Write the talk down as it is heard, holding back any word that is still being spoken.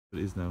It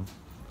is now.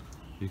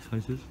 You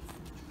excited?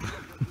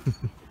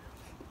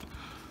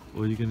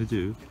 What are you going to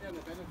do?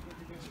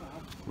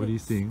 What are you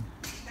seeing?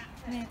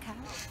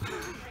 Meerkats.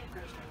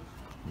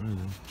 Really?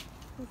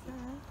 Who's there?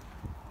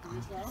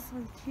 God, they're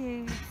so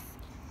cute.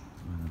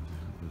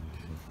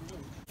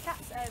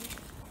 Cats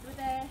with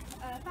their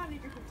family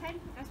group of 10,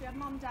 as we have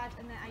mum, dad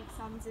and their 8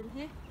 sons in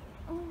here.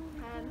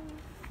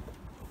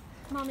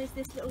 Mum is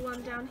this little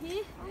one down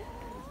here.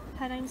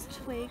 Her name's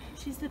Twig,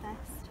 she's the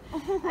best.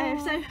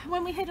 So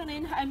when we head on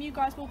in, you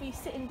guys will be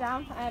sitting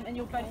down and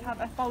you'll both have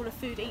a bowl of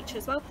food each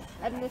as well.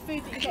 And the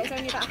food that you get is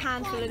only about a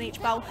handful in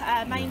each bowl,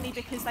 mainly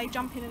because they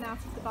jump in and out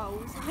of the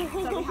bowls. So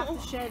we have to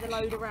share the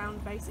load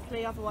around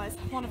basically, otherwise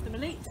one of them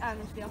will eat and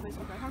the others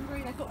will go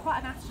hungry. They've got quite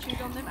an attitude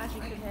on them, as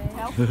you can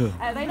tell.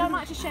 They don't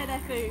like to share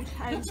their food,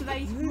 so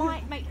they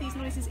might make these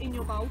noises in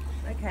your bowl.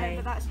 Okay.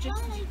 But that's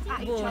just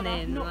at each Warning,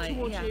 other, not like,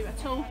 towards you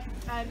at all.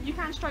 You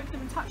can stroke them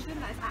and touch them,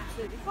 that is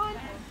absolutely fine.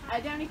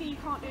 The only thing you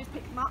can't do is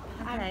pick them up,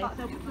 but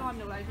they'll be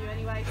climbing all over you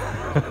anyway, so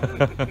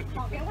you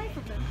can't get away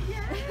from them.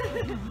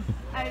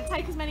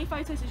 Take as many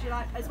photos as you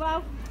like as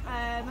well.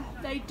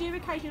 They do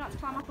occasionally like to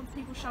climb up onto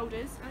people's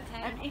shoulders.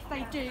 If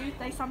they do,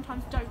 they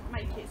sometimes don't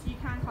make it, so you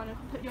can kind of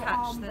put your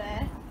arm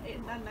there,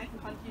 and they can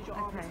kind of use your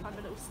arm as kind of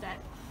a little step.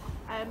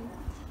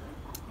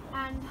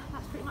 And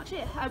that's pretty much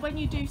it. When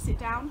you do sit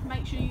down,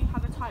 make sure you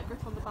have a tight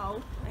grip on the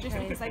bowl, just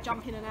because they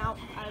jump in and out.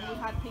 We've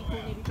had people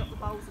nearly drop the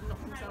bowls and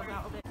knock themselves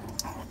out of it.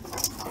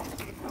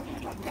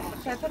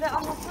 Should I put it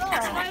on the floor?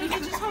 No, you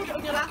can just hold it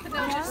on your lap and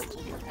they'll just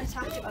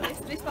attack it like this.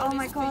 This bowl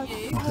is for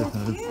you. So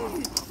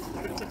cute.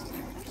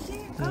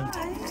 Cute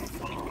guys.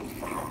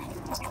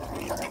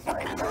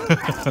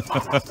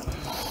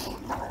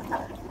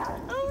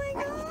 Oh my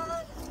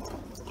god.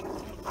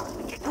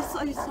 They're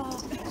so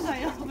soft.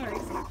 They are very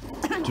soft.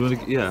 Do you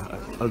want to? Yeah,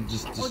 I'll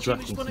just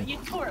distract them. You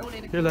pour it all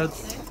in. Here,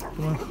 lads.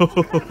 Come on.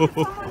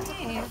 Someone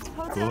here,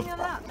 hold it on your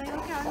lap. They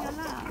all get on your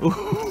lap. Oh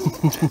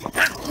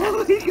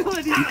my god,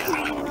 he's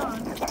clinging on.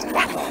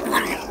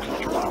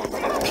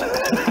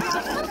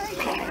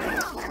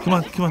 Come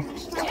on, come on.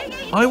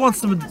 I want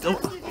some. Oh.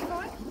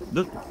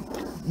 Look,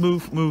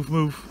 move, move,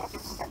 move.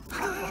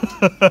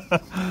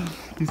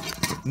 He's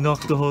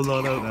knocked the whole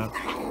lot out now.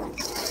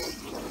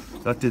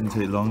 That didn't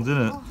take long, did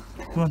it?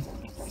 Come on.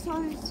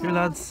 So Here,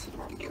 lads.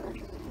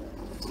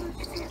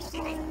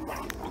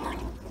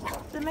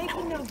 They're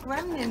making little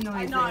gremlin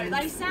noises. I know,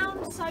 they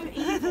sound so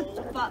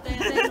evil, but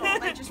they're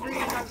not. They just really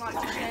don't like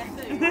to share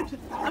food.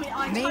 I mean,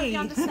 I totally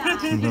understand.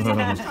 If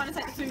someone was trying to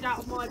take the food out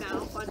of my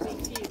mouth, I'd be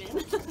fuming.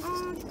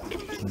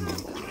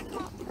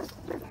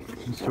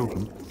 He's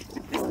joking.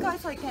 This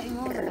guy's like getting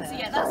all of it. So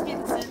yeah, that's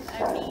Vincent.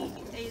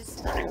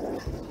 He's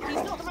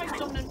not the most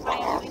dominant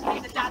player in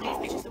here. The dad is,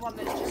 which is the one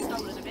that's just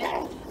stolen a bit.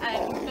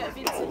 But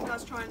Vincent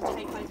does try and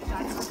take over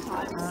dad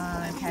sometimes.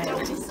 He's the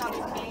oldest son in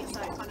here, so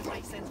it kind of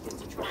makes sense for him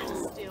to try and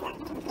steal all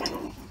the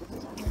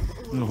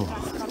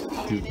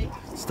stuff, really.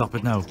 Stop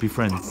it now. Be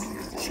friends.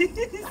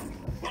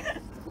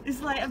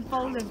 It's like a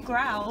bowl of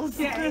growls.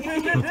 Yeah,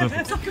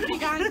 it's like a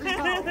big angry bowl. I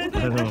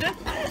know.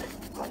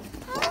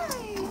 Hi.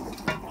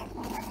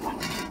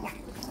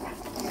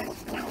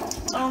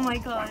 Oh my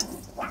god.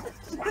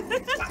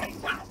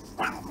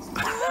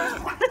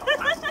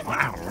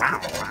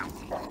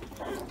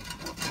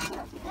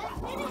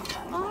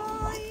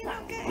 Oh, you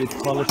don't get It's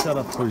polished that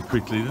up pretty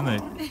quickly, didn't they?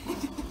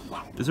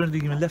 Is there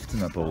anything even left in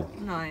that bowl?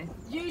 No.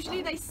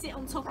 Usually they sit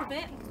on top of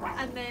it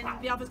and then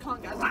the others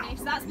can't get underneath.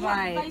 So that's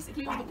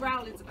basically all the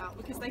growling's about,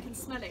 because they can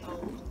smell it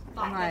all,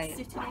 but they're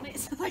sitting on it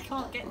so they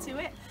can't get to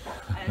it.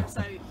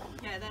 So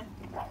yeah, they're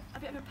a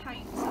bit of a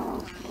pain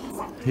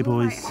sometimes. Hey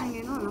boys. Like,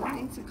 hanging on,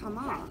 I need to come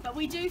up. But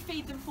we do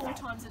feed them 4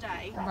 times a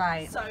day.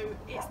 Right. So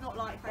it's not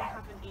like they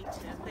haven't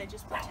eaten. They're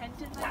just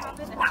pretending they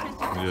haven't. They're pretending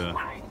they're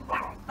hungry.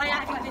 They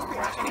act like this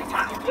pretty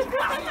much.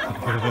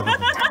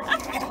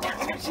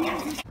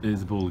 It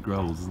is a bowl of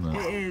growls, isn't it?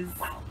 It is.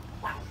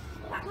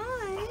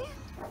 Hi.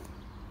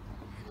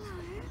 Hello.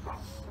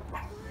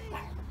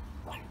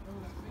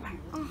 Hi.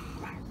 Oh,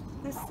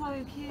 they're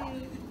so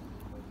cute.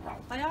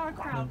 They are a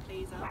crowd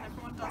pleaser.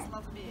 Everyone does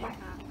love a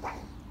meerkat.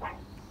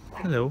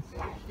 Hello.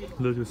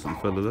 Look at this little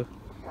fella there.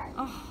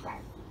 Oh.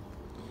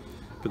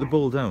 Put the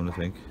bowl down, I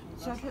think.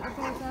 Should I put the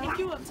bowl down? If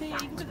you want to, you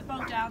can put the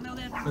bowl down.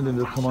 And then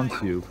they'll come on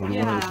to you probably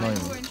one at a They're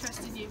time. more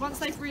interested in you. Once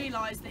they've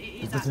realised that it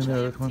is Is this actually in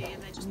there? empty Come on.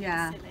 and they're just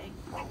being silly.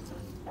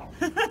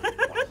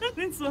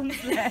 This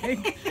one's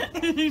leg.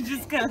 You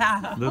just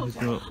collapse. Look,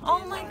 it's not.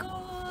 Oh my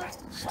god.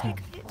 Take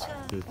a picture.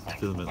 Good,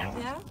 film it.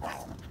 Yeah?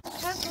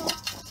 Careful.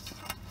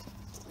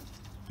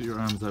 Put your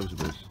arms out a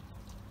bit. What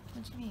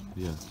do you mean?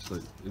 Yeah, just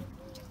like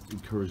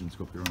encourage them to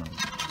go up your arms.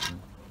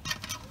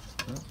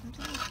 Yeah. I'm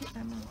trying to pick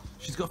them up.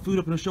 She's got food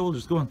up on her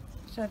shoulders, go on.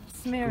 Should I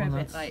smear Go on, a bit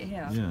lads. like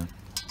here? Yeah.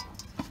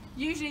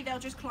 Usually they'll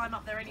just climb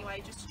up there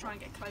anyway, just to try and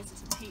get closer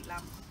to the heat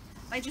lamp.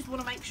 They just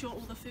want to make sure all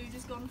the food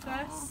is gone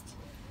first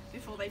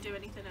before they do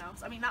anything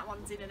else. I mean, that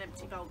one's in an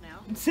empty bowl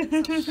now. For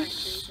some strange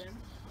reason.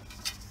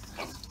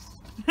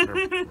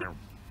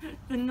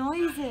 The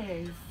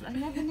noises. I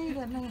never knew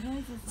that made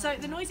noises. So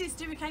like the that. noises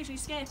do occasionally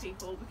scare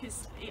people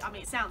because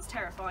it sounds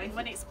terrifying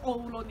when it's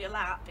all on your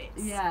lap.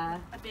 It's Yeah,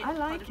 a bit I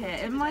like kind of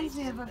it. It reminds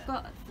me of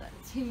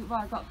intimidating,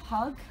 I've got a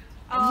pug,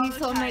 and Oh, he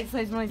sort of okay. makes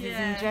those noises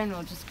Yeah. in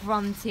general, just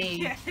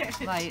grunty, Yeah.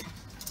 like.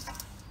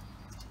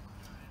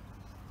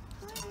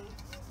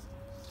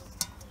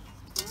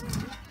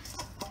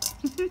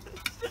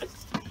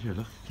 Here,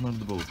 look, come on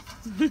the boat.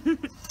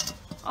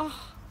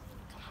 Oh,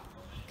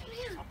 come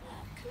here,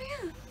 come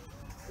here.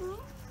 Oh.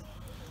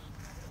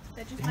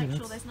 They just Yeah, make sure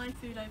that's- there's no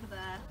food over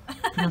there,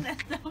 and then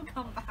they'll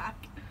come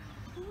back.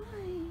 Hi.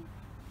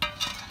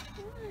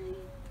 Hi.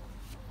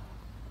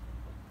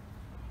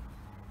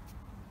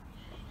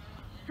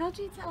 How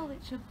do you tell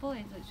which are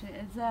boys?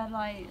 Is there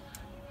like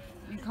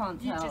you can't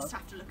You tell? just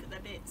have to look at their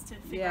bits to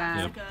figure Yeah. out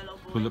Yeah. if it's a girl or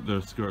boy. Pull up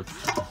their skirts.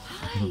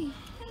 Hi.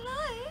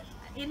 Hello.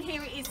 In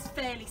here it is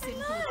fairly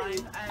simple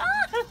though.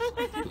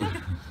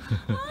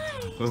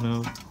 Hi. Oh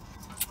no.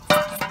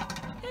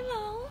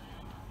 Hello.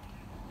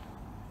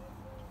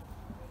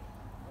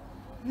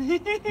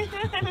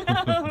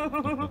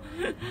 Hello.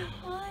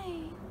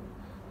 Hi.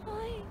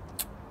 Hi.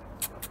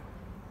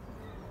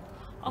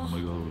 Oh my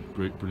god,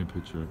 great, brilliant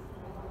picture.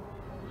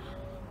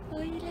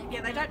 Why are you looking?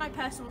 Yeah, they don't know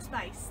personal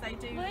space. They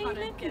do Why are you kind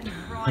of looking? get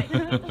right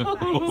in the face.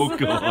 Oh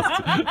god. An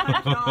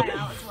eye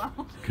out as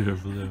well.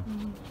 Careful there.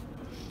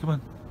 Come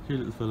on, here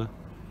little fella.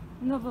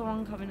 Another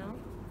one coming up.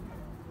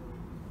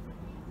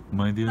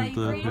 Mind the They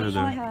hair really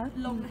there. like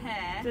long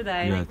hair. Do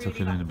they? Yeah, They tuck really it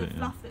in like a bit, the yeah.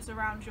 fluff that's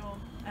around your,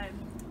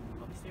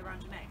 obviously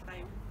around your neck.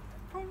 They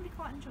probably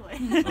quite enjoy.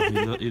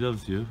 Oh, he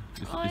loves you.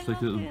 It's, I it's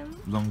like a love little him.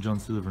 long John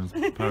Silver's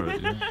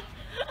parrot, yeah?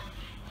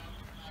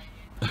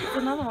 There's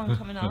another one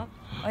coming up.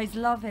 Oh, he's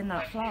loving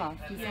that fluff.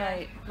 He's Yeah.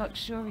 like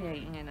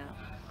luxuriating in it.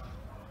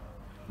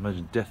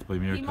 Imagine death by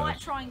You might meerkat.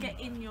 try and get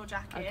in your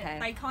jacket. Okay.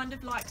 They kind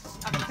of like.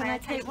 Can I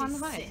take one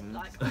sit, home?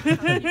 like,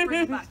 when you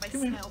bring them back, they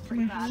smell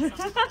pretty bad.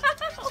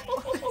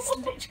 It's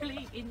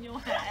literally in your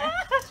hair.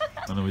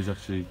 I know he's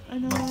actually. I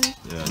know.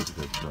 Yeah, it's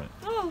good, right.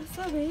 Oh,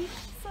 sorry.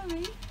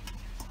 Sorry.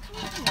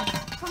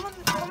 Come on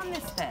here. Come on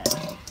this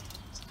bit.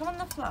 Come on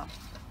the fluff.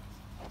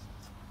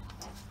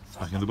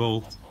 Back in the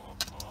bowl.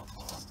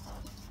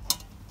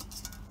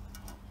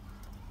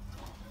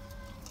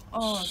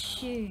 Oh,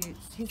 cute.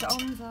 His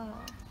arms are.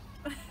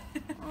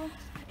 Oh,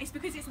 It's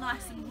because it's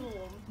nice and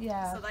warm.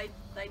 yeah. So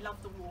they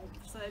love the warmth.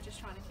 So they're just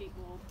trying to keep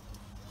warm.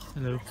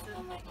 Hello.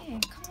 Come right here.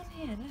 Come on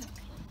here. Look.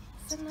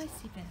 It's a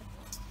nicey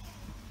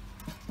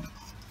bit.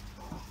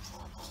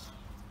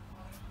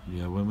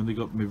 Yeah, when they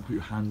got, maybe put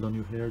your hand on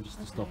your hair just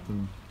to stop Okay.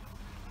 them.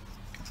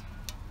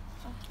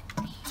 Oh,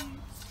 cute.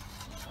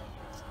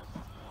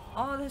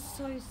 Oh, they're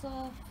so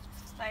soft.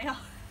 They are.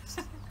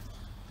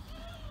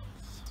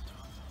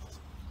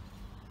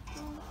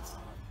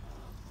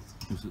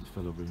 Who's this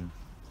fella over here?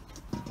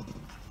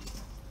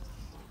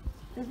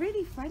 They're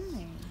really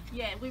friendly.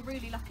 Yeah, we're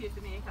really lucky with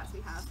the meerkats we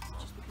have,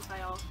 just because they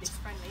are this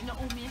friendly. Not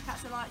all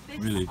meerkats are like this.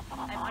 Really?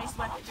 I used to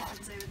work at a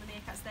different zoo, and the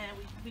meerkats there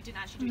we didn't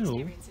actually do No.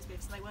 experiences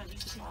with, so they weren't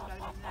used to people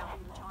going in and out all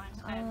the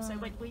time. So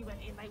when we went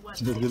in, they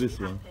weren't Look at this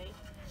particularly one. happy.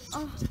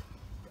 Oh.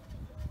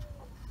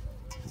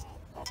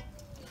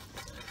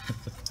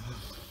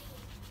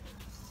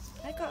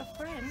 I got a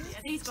friend. Yeah,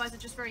 these guys are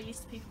just very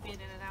used to people being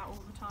in and out all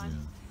the time.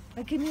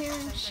 Yeah. I can hear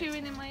him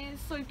chewing in my ear.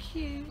 So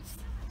cute.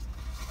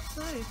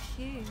 So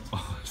cute.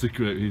 Oh, it's a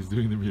great, he's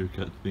doing the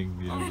meerkat thing.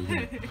 Yeah,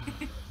 isn't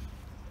he?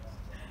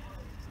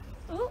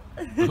 Oh.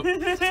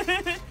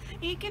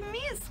 You give me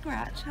a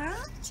scratch, huh?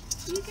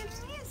 You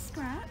give me a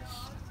scratch.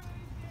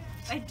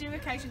 They do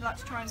occasionally like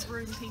to try and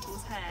groom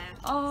people's hair.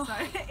 Oh, So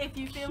if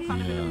you feel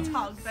kind of a little cute.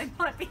 tug, they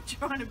might be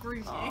trying to groom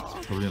you.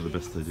 Probably not the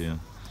best idea.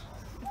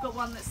 We've got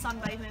one that's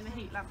sunbathing in the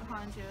heat lamp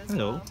behind you as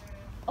Hello. well.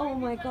 Oh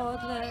my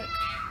god, look.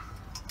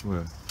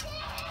 Where?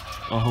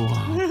 Oh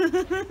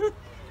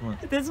wow.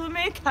 There's a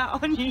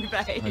meerkat on you,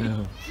 I babe.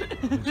 know.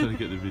 I'm trying to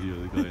get the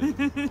video of the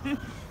guy.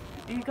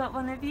 You got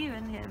one of you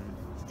and him.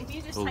 If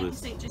you just Hold take a this.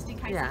 seat just in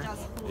case Yeah. it does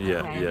fall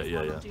Yeah, down, yeah, it's yeah,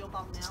 not yeah. onto your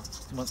bum now.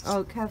 Come on.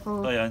 Oh,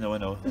 careful. Oh yeah, I know. I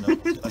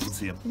can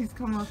see him. He's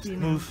come off you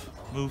now.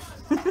 Move.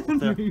 Up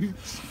there.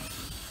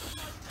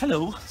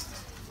 Hello.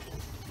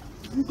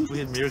 We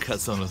had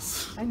meerkats on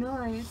us. I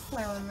know, it's so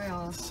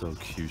unreal. So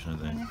cute,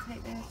 aren't I'm they? gonna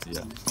take this.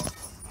 Yeah.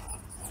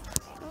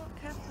 Oh,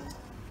 careful.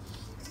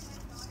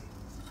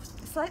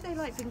 It's like they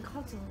like being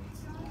cuddled.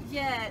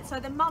 Yeah, so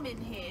the mum in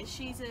here,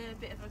 she's a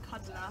bit of a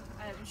cuddler.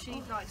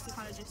 She likes to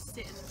kind of just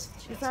sit and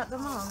chill. Is that the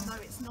mum? No,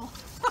 it's not.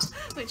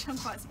 Which I'm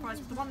quite surprised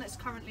with. The one that's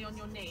currently on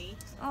your knee,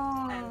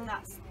 Oh,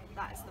 that is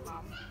the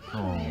mum.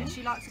 Oh. Yeah,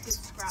 she likes a good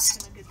scratch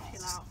and a good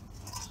chill out.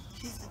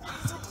 She's the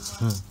best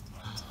little one.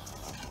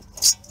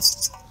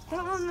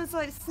 that one was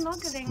like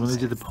snuggling. When they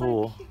did the It's so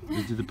paw, cute.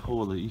 they did the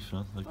paw like Aoife,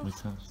 like my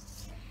cat.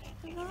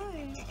 No.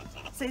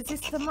 So is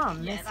this the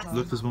mum? Yeah, This that's one?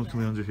 Look, there's one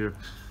coming under here.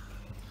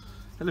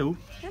 Hello.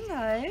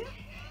 Hello.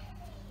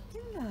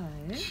 Hello.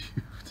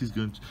 He's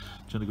going,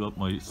 trying to go up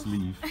my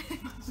sleeve.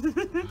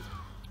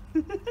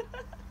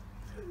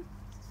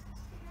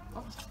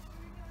 Oh,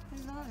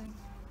 hello.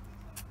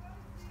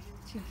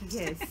 Cheeky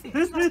kiss.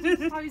 It's like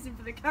he's posing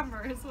for the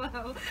camera as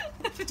well.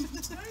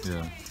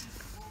 Yeah.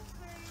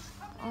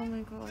 Oh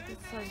my god,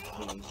 it's so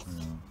cute.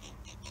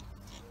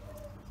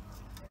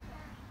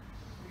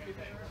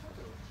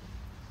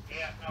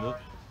 Yeah. Look.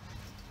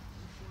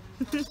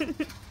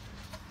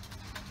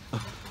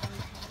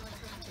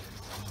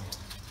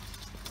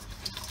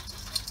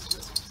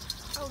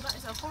 Oh, that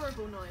is a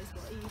horrible noise.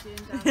 What are you doing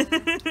down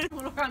there?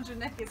 All around your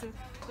neck is a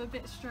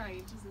bit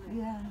strange, isn't it?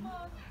 Yeah.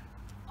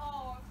 Oh,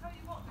 I'll tell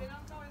you what, Ben,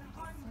 I'm going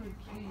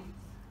home.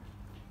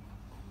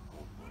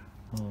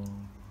 Oh.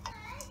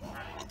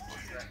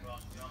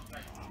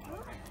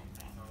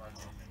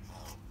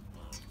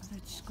 They're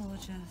just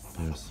gorgeous.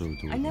 They're so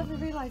adorable. I never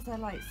realised they're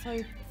like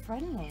so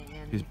friendly.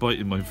 And... He's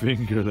biting my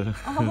finger there.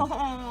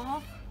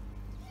 Oh.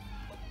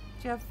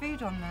 Do you have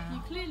food on there? You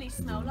clearly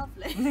smell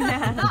lovely.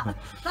 Yeah.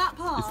 that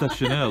part. It's that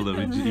Chanel that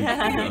we do.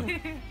 Yeah.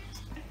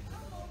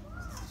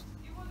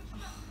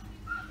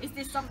 Is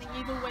this something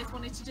you've always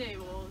wanted to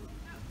do, or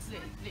is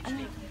it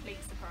literally a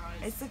complete surprise?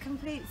 It's a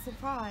complete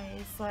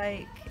surprise.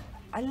 Like,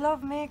 I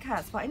love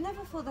meerkats, but I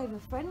never thought they were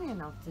friendly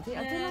enough to do.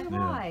 I don't know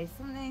why.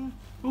 Something.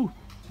 Oh,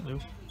 hello.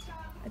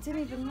 I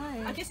didn't even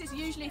know. I guess it's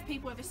usually if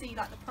people ever see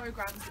like the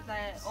programs that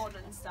they're on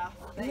and stuff,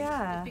 the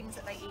things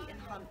that they eat and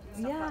hunt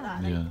and stuff like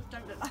that. They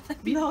don't look like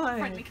they'd be a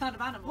friendly kind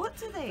of animal. What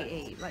do they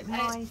eat? Like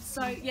mice?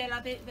 So yeah,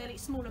 like they'll eat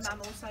smaller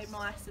mammals, so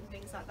mice and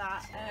things like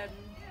that.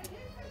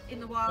 In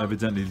the wild.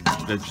 Evidently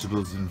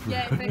vegetables and fruit.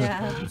 Yeah,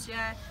 vegetables.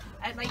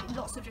 And they eat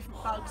lots of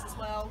different bugs as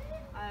well.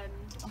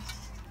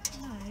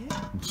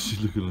 She's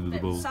looking under the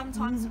bowl.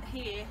 Sometimes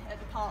here at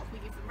the park we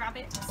give them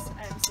rabbits, so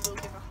we'll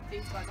give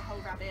these guys a whole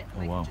rabbit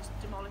and they can just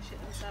demolish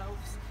it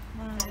themselves.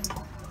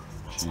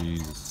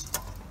 Jesus.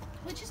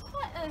 Which is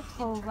quite a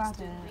whole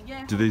rabbit.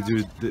 Yeah. Do they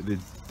do?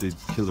 They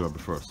kill the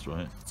rabbit first,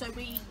 right? So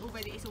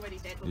it's already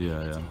dead when we give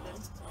it to them.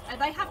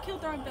 They have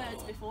killed their own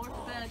birds before. If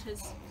a bird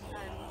has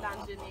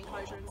landed in the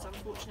enclosure and is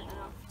unfortunate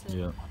enough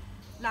to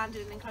land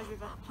in an enclosure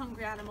with a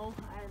hungry animal,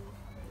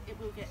 it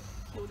will get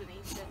killed and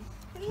eaten.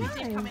 We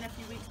did come in a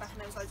few weeks back and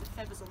there was loads of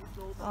feathers on the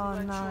floor, but we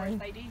weren't sure if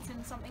they'd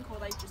eaten something or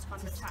they just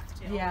kind of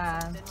attacked it or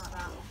something like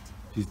that.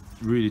 He's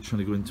really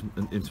trying to go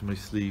into my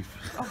sleeve.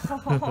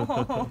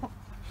 So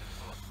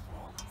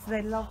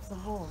they love the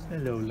warmth.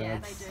 Hello,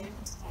 lads. Yeah, they do.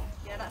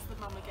 Yeah, that's the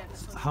mum again.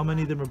 How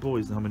many of them are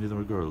boys and how many of them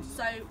are girls?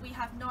 So we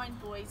have 9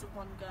 boys and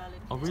 1 girl in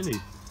here. Oh, really?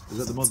 Is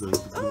that the mother? Is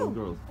it the little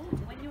girl?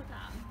 When you're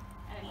done,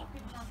 you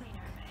put your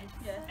cleaner in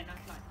bed and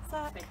I've like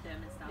fed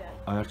them and stuff.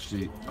 I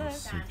actually, it's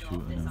so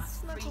cute. I know.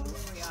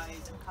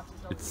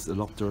 It's a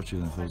lot dirtier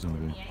than I thought it was going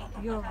to be.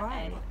 You're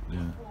right.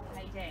 Yeah.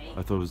 I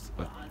thought it was.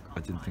 I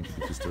didn't think it'd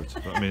be this dirty.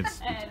 But I mean,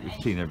 it's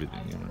clean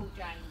everything, you know.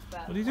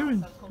 What are you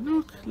doing?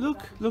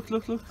 Look.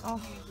 Oh.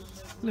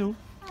 Hello.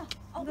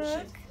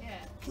 Look.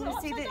 Can you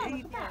see that? Are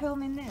you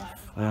filming this?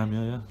 I am,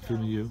 yeah.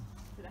 Filming you.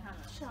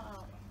 Shut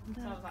up.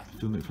 Look.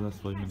 Filming it for the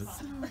last 5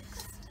 minutes.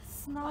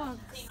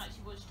 Snugs.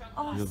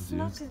 Oh,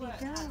 snuggly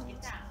girl.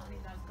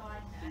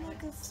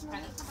 Look at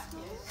Snugs.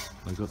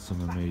 I got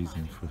some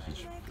amazing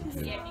footage from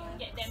Yeah, here. you can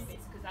get them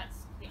bits because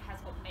it has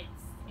got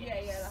meds.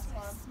 Yeah, that's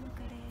fine.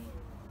 Snuggly.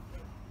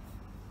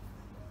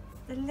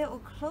 The little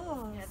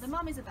claws. Yeah, the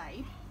mum is a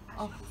babe,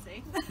 as you can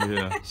see.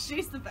 Yeah.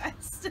 She's the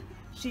best.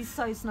 She's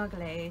so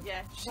snuggly.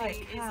 Yeah, she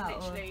Like is cat or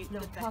literally the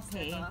little best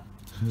puppy. ever.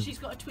 She's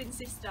got a twin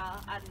sister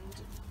and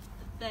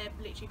they're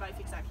literally both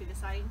exactly the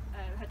same.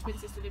 Her twin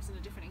sister lives in a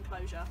different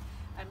enclosure,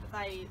 but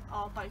they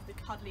are both the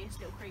cuddliest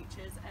little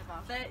creatures ever.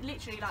 They're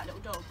literally like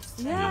little dogs.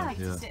 Yeah. They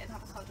need to sit and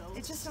have a cuddle.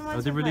 It just Are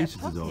reminds they me of related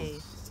to like puppy.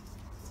 dogs?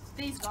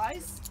 These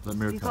guys, Like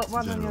You've meerkats got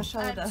one in on your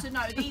general? shoulder. so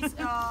no, these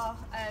are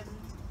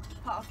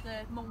part of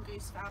the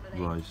mongoose family.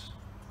 Right.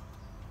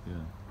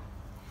 Yeah.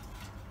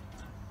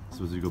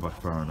 So as you go back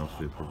far enough,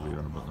 they probably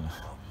are, but no.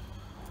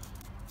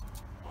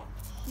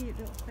 Cute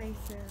little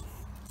faces.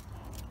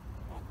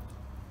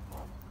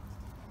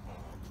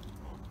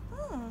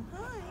 Oh,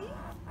 hi.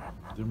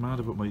 They're mad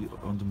about my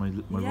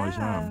right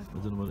arm. I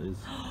don't know what it is.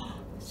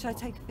 Should I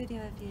take a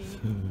video of you?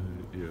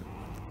 Yeah.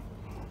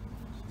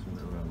 Turn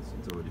it around.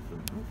 It's already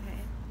filmed.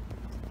 Okay.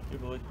 Here,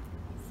 boy.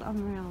 It's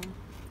unreal.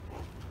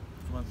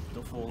 Come on,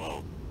 don't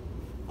fall.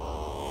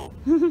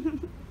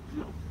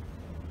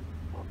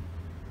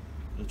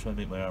 I'll try and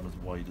make my arm as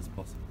wide as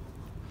possible.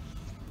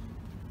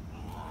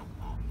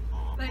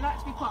 They like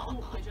to be quite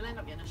awkward. You'll end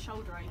up getting a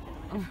shoulder ache in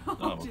a minute.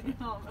 Holding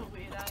your arm at a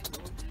weird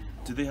angle.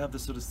 Do they have the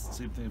sort of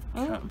same thing of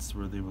cats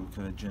where they will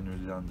kind of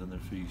generally land on their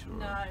feet? Or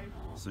No.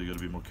 So you got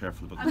to be more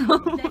careful about They're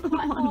that.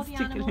 quite hardy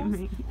tickling animals.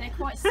 me. They're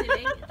quite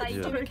silly. They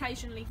Yeah. do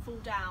occasionally fall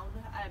down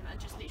and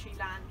just literally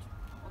land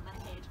on their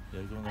head.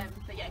 Yeah, go on then.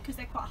 But yeah, because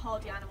they're quite a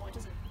hardy animal, it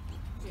doesn't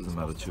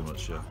Matter too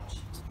much, yeah.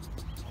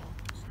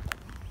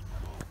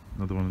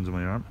 Another one under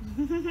my arm.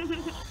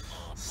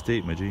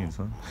 State my jeans,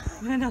 huh?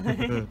 I know.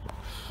 I'm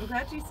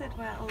glad you said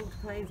wear old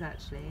clothes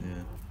actually.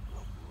 Yeah.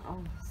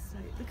 Oh, so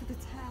look at the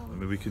tail. I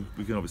mean, we can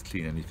always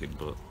clean anything,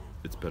 but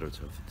it's better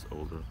to have it's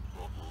older.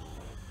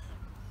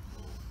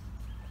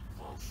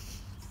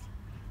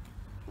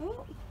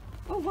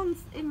 Oh,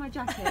 one's in my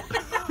jacket.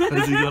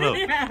 Has he gone up?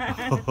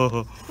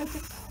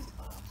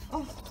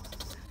 Oh,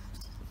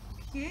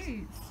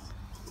 cute.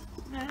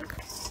 Look.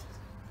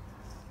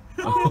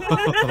 I'll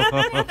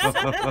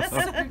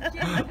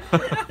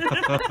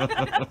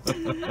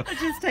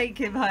just take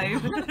him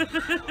home.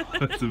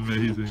 That's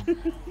amazing.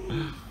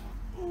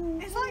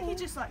 It's like he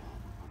just like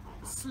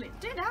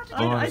slipped in. How did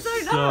Oh, I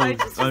don't know. I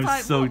just was I'm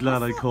like, so what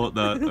glad was I caught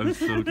that. I'm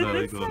so glad I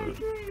It's caught so it.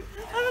 cute.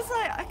 I was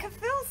like, I can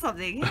feel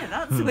something here.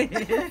 That's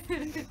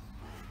weird.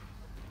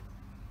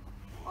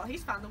 Oh,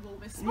 he's found the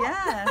warmest spot.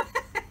 Yeah.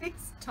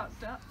 He's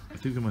tucked up. I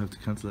think I might have to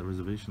cancel that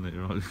reservation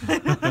later on.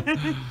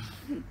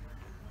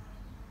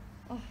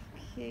 Oh,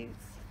 cute.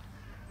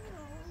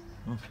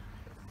 Oh.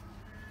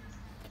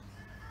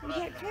 Is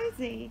that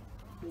cozy?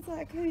 Is that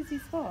a cozy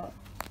spot?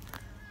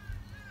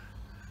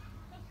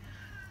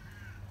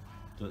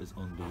 That is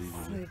unbelievable.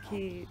 So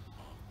cute.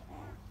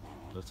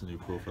 That's a new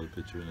profile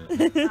picture,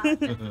 innit? That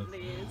definitely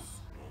is.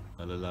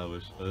 I'll allow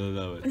it. I'll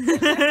allow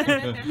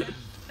it.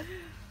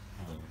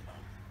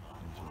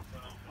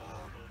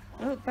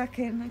 Oh, back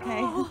in.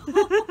 Okay.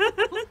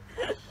 What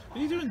are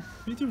you doing?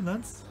 What are you doing,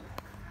 Lance?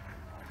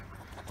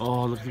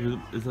 Oh, look at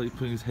him. It's like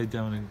putting his head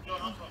down.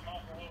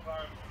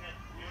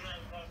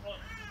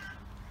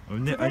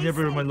 And I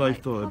never in my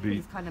life thought I'd be.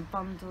 He's kind of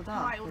bundled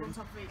up. Piled on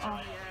top of each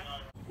other,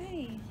 yeah.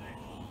 Hey,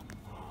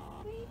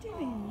 what are you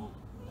doing?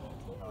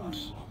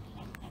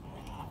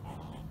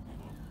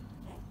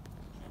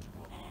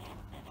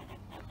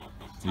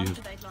 Told you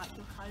they'd like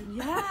your coat.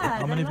 Yeah.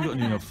 How many have you got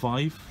in here?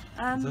 5? Is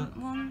that?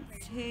 1,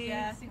 2.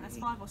 Yeah, I think that's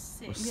 5 or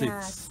 6. Or 6?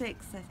 Yeah,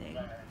 6 I think.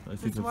 I think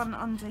There's I've- one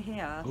under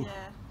here. Oh. Yeah.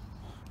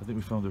 I think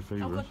we found our Oh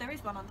favourite. god, there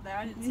is one under there.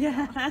 I didn't see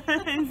that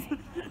one.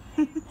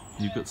 Yeah.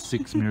 You've got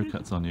 6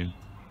 meerkats on you.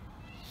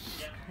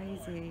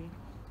 Crazy.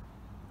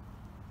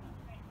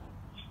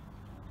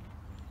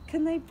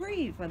 Can they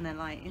breathe when they're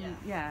like in?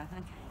 Yeah.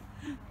 Okay.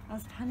 I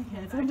was panicking.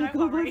 Yeah, Oh no, my don't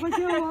god, worry. where's my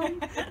girl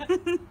on?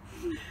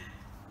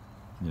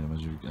 Yeah,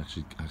 imagine you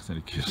actually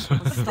accidentally kiss Oh,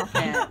 her. stop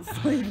it.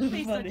 It's not even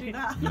Please don't do funny.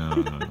 that. No,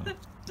 no, no.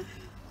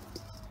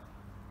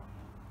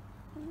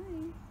 Hi.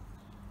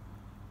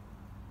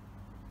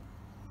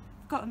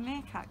 I've got a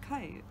meerkat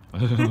coat.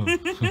 Damn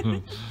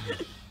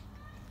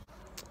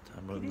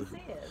right, Can you look.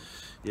 see it?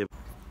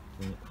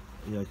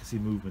 Yeah, I can see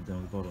movement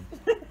down the bottom.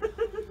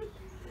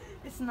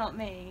 It's not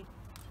me.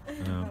 I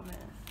No. promise.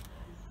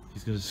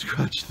 He's gonna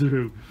scratch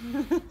through.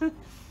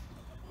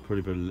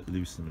 Probably better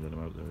loosen him and let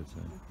him out there, I'd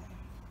say.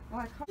 Well,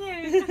 I can't.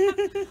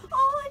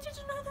 Oh, I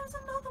didn't know there was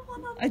another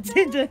one under I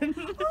there. didn't.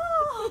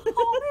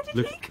 Oh, where did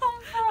Look. he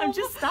come from? I'm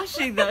just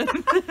stashing them.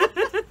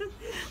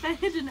 They're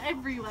hidden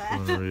everywhere.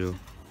 Unreal.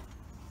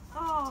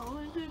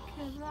 Oh, look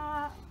at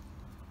that.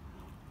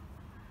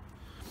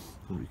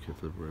 Gotta be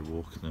careful of where I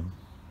walk now.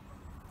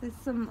 There's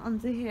some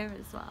under here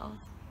as well.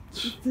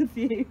 Just a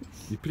few.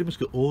 You pretty much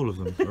got all of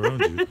them around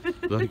you.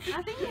 Like,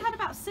 I think you had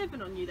about 7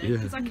 on you then, Yeah.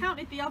 because I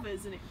counted the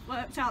others and it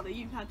worked out that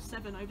you had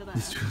 7 over there.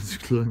 he's trying to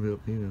climb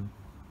up here.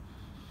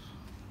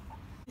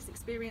 This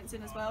experience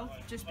in as well,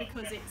 just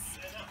because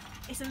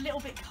it's a little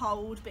bit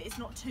cold, but it's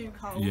not too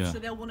cold, Yeah. so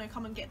they'll want to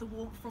come and get the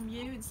warmth from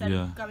you instead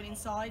Yeah. of going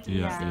inside and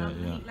Yeah, resting yeah, under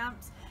the yeah. heat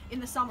lamps. In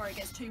the summer it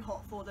gets too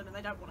hot for them and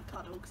they don't want to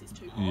cuddle because it's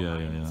too hot. Yeah, I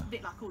mean, yeah, It's yeah. a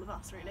bit like all of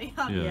us really.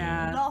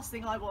 Yeah. The last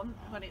thing I want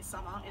when it's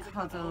summer is a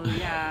cuddle. Cuddle,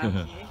 yeah.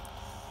 Thank you.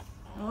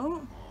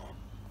 Oh.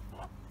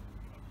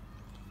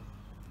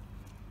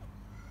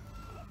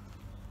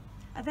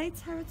 Are they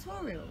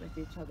territorial with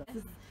each other?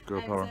 Girl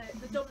And power.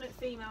 the dominant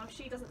female, if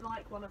she doesn't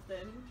like one of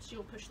them,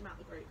 she'll push them out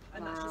the group,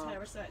 and that's just Wow.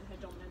 her asserting her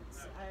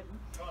dominance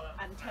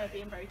and her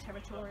being very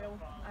territorial.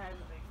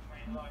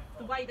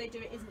 The way they do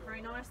it isn't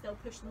very nice. They'll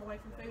push them away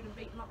from food and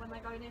beat them up when they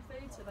go near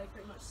food, so they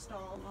pretty much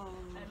starve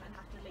and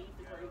have to leave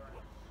the group.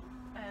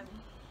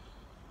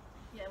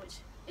 Yeah, which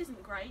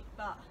isn't great,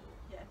 but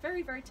yeah,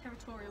 very, very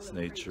territorial. It's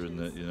little nature, isn't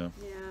it? creatures. You know,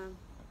 Yeah.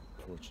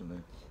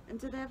 fortunately. And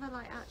do they ever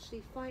like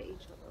actually fight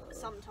each other?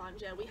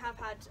 Sometimes, yeah. We have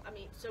had,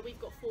 so we've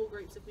got 4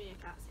 groups of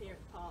meerkats here at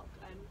the park,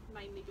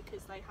 mainly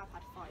because they have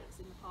had fights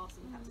in the past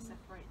and we've had to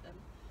separate them.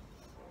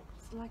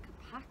 It's like a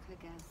pack, I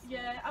guess.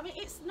 Yeah, I mean,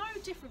 it's no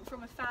different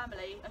from a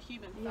family, a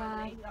human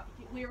family. Like,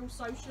 we're all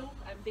social,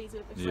 and these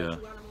are a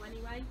social animal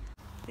anyway.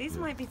 These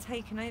might be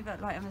taken over.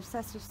 Like I'm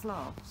obsessed with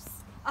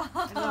sloths. I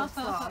love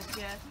sloths.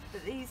 Yeah,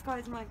 But these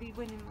guys might be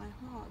winning my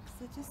heart because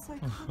they're just so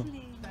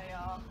cuddly. they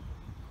are.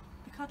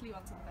 The cuddly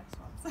ones are the best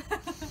ones.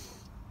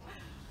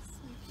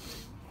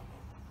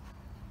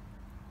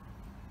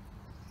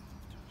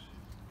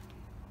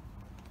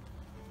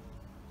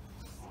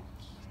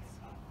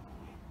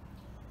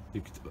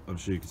 I'm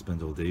sure you could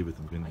spend all day with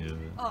them, couldn't you?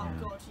 Oh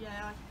god,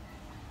 yeah.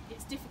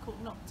 It's difficult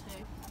not to.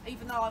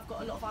 Even though I've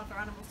got a lot of other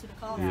animals to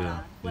look after,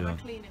 Yeah, when I yeah.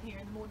 clean in here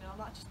in the morning, I'm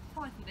like, just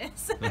 5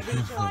 minutes.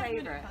 Who's your 5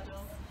 minute favourite?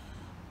 cuddle.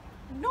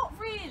 Not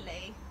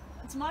really.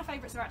 So my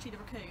favourites are actually the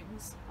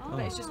raccoons, but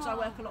it's just 'cause I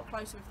work a lot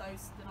closer with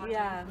those than I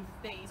Yeah. do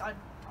with these. I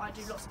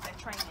do lots of their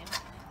training.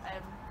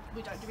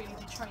 We don't really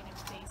do training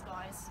with these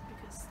guys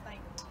because they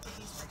get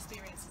used to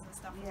experiences and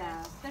stuff.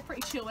 Yeah. They're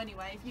pretty chill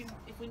anyway.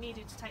 If we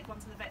needed to take one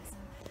to the vets,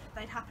 and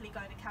they'd happily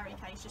go in a carry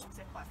case just because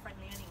they're quite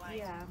friendly anyway.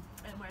 Yeah.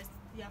 And whereas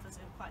the others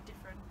are quite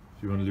different.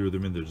 If you want to lure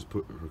them in there, just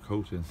put her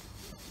coat in.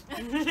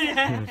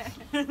 Yeah.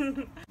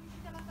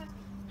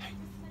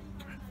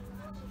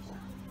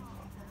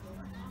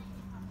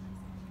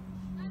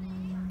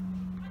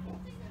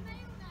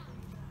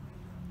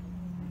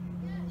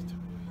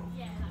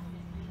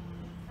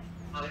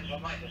 I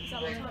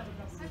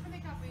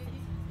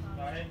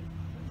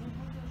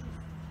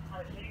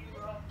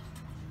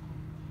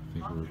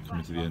think we're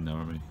coming to the end now,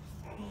 aren't we?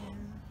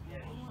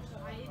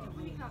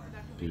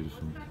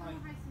 Beautiful.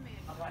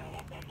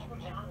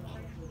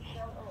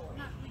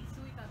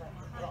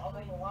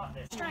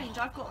 Strange,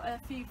 I've got a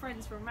few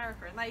friends from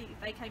America and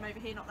they came over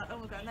here not that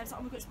long ago and they was like,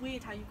 oh my god, it's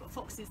weird how you've got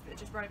foxes that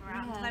just roam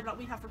around. And they were like,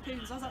 we have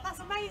raccoons. I was like, that's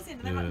amazing.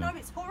 And they were like, no,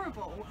 it's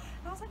horrible.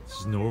 And I was like, no.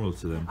 It's normal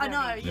to them. I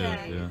know,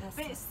 yeah. Yeah.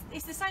 But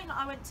it's the same. Like,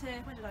 I went to,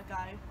 where did I go?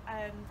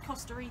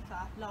 Costa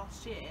Rica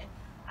last year,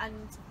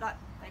 and like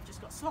they've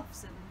just got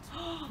sloths and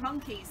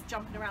monkeys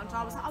jumping around. And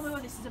I was like, oh my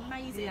god, this is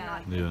amazing,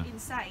 like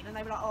insane. And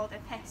they were like, oh,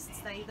 they're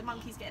pests. The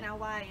monkeys get in our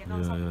way. And I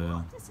was like,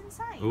 what? That's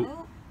insane.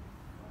 Oh.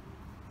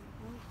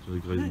 Shall we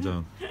glide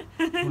down?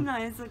 No,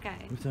 it's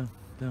okay.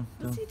 Down.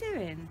 What's he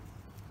doing?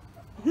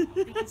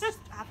 He's just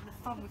having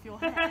fun with your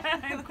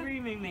hair.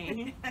 Grooming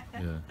me.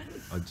 Yeah,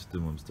 I just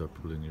didn't want to start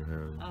pulling your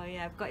hair. Oh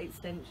yeah, I've got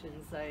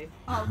extensions, so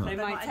they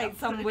might take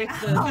some with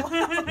them. Oh,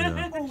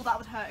 that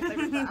would hurt if they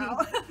ripped that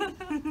out.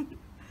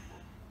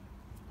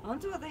 I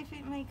wonder what they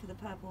think make of the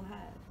purple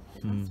hair.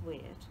 That's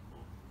weird.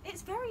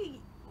 It's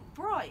very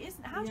bright,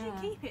 isn't it? How do you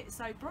keep it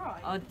so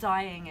bright? Oh,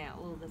 dyeing it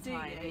all the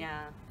time. You?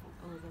 Yeah.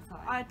 All the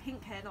time. I had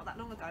pink hair not that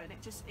long ago and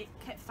it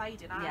kept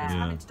fading. I was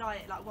having to dye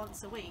it like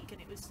once a week and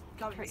it was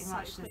going pretty so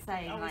much quickly. the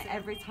same. Like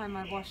every time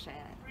I wash it,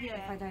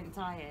 if I don't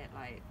dye it,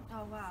 like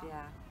oh wow.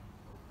 Yeah.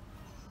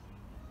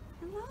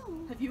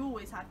 Hello. Have you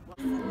always had one?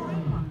 The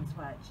white ones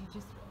work. You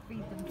just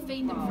feed them through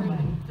the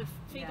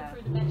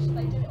mesh.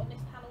 They do it on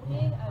this panel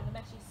here. The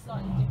mesh is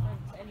slightly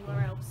different to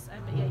anywhere else,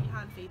 but yeah, you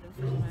hand feed them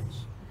through the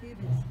mesh.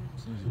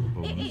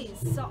 It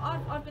is. So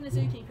I've been a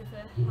zookeeper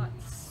for like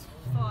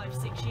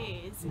 5-6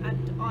 years,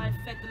 and I've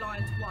fed the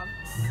lions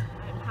once,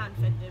 hand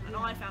fed them, and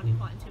I found it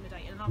quite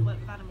intimidating. And I've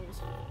worked with animals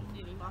for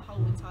nearly my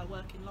whole entire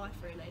working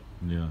life, really.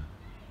 Yeah.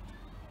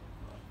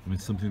 I mean,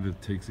 something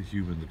that takes a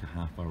human like a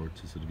half hour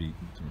to sort of eat.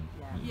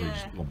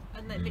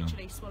 And they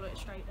literally swallow it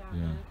straight down.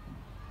 Yeah.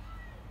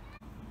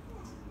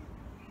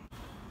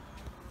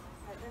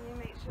 Then you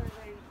make sure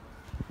they.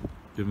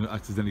 You haven't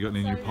accidentally gotten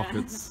in your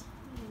pockets.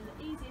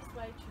 The easiest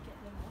way to get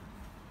them off.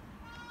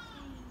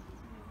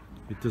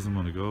 It doesn't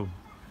want to go.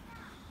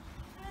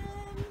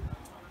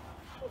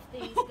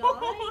 These guys.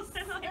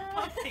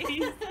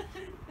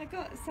 I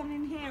got some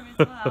in here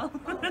as well.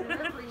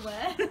 They're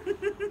everywhere.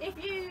 If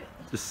you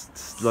just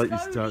slightly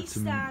start to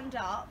stand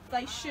up,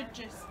 they should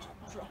just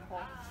drop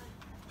off.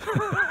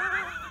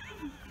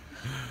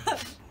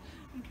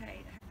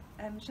 Okay.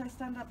 Should I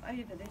stand up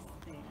over this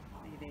thing?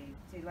 Maybe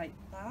do like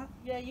that.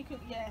 Yeah, you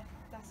could. Yeah,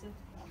 that's a.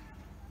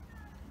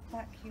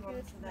 Back you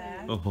onto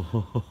there.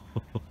 Oh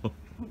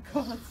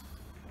God.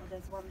 Oh,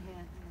 there's one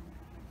here.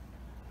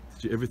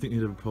 Do you ever think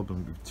you'd have a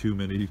problem with too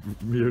many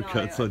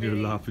meerkats on your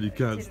lap and you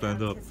can't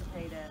stand up?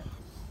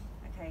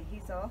 Okay,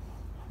 he's off.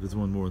 There's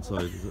one more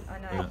inside, is it? I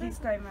know, he's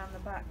going around the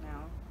back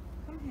now.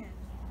 Come here.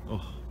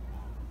 Oh.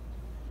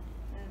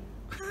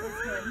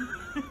 There's him.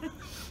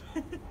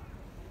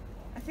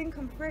 I think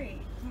I'm free.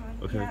 Come on.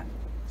 Okay. Yeah.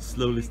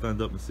 Slowly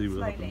stand up and see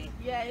what happens.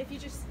 Yeah, if you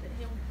just,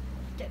 he'll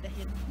get the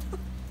hint.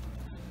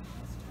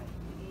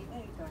 There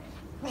you go.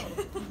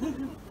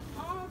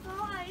 Oh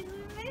guys,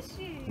 we miss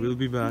you. We'll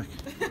be back.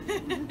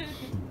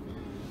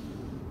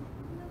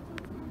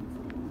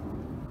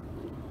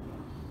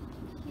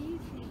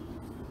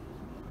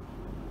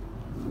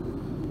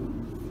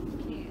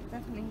 Cute,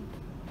 definitely.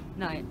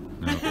 No.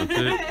 No, that's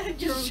it.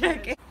 Just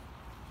checking.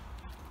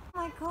 Oh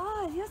my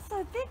God, you're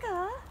so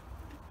bigger.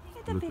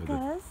 You're the Look biggest.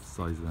 at the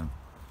size of them.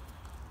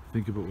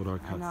 Think about what our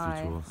cats do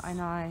to us. I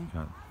know.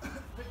 Cat.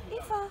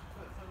 Eva.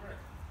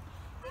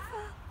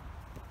 Eva.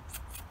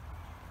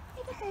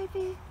 Hey,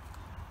 baby.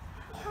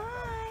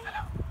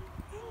 Hi.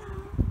 Hello.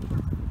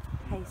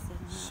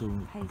 Pacing. So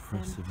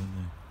impressive, aren't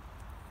they?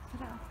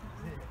 Put it off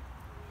there.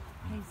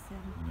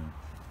 Pacing. No.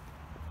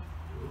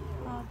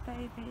 Oh,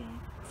 baby.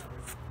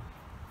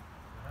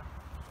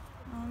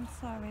 Oh, I'm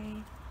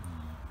sorry.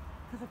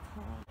 For the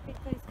paw. Big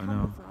those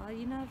colours are.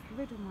 You know I've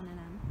ridden one of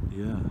them.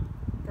 Yeah.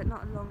 But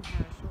not a long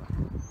hair, a short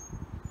hair. There's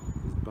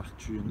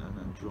Bactrian and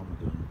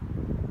Andromeda.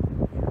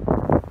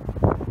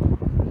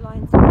 Yeah.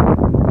 Lions.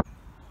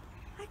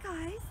 Hi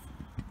guys.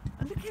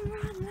 I'm looking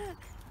around,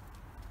 look.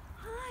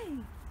 Hi.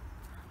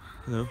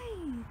 Hello.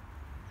 Hi.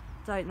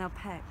 Don't now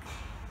peck.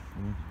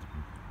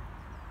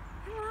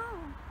 Hello.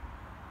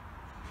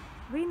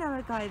 We know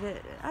a guy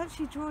that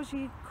actually draws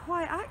you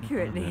quite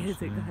accurately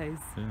as it goes.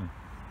 Yeah.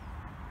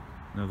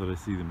 Now that I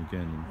see them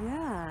again.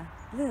 Yeah.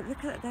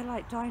 Look at, they're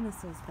like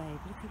dinosaurs, babe.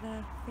 Look at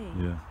their feet.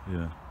 Yeah,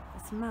 yeah.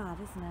 It's mad,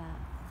 isn't it?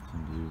 It's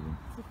unbelievable.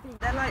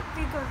 They're like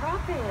bigger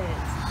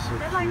rabbits. So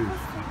they're like cute.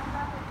 crossing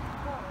rabbits.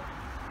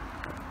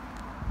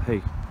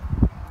 Hey,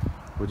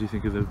 what do you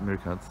think of the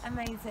meerkats?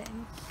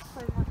 Amazing.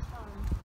 So much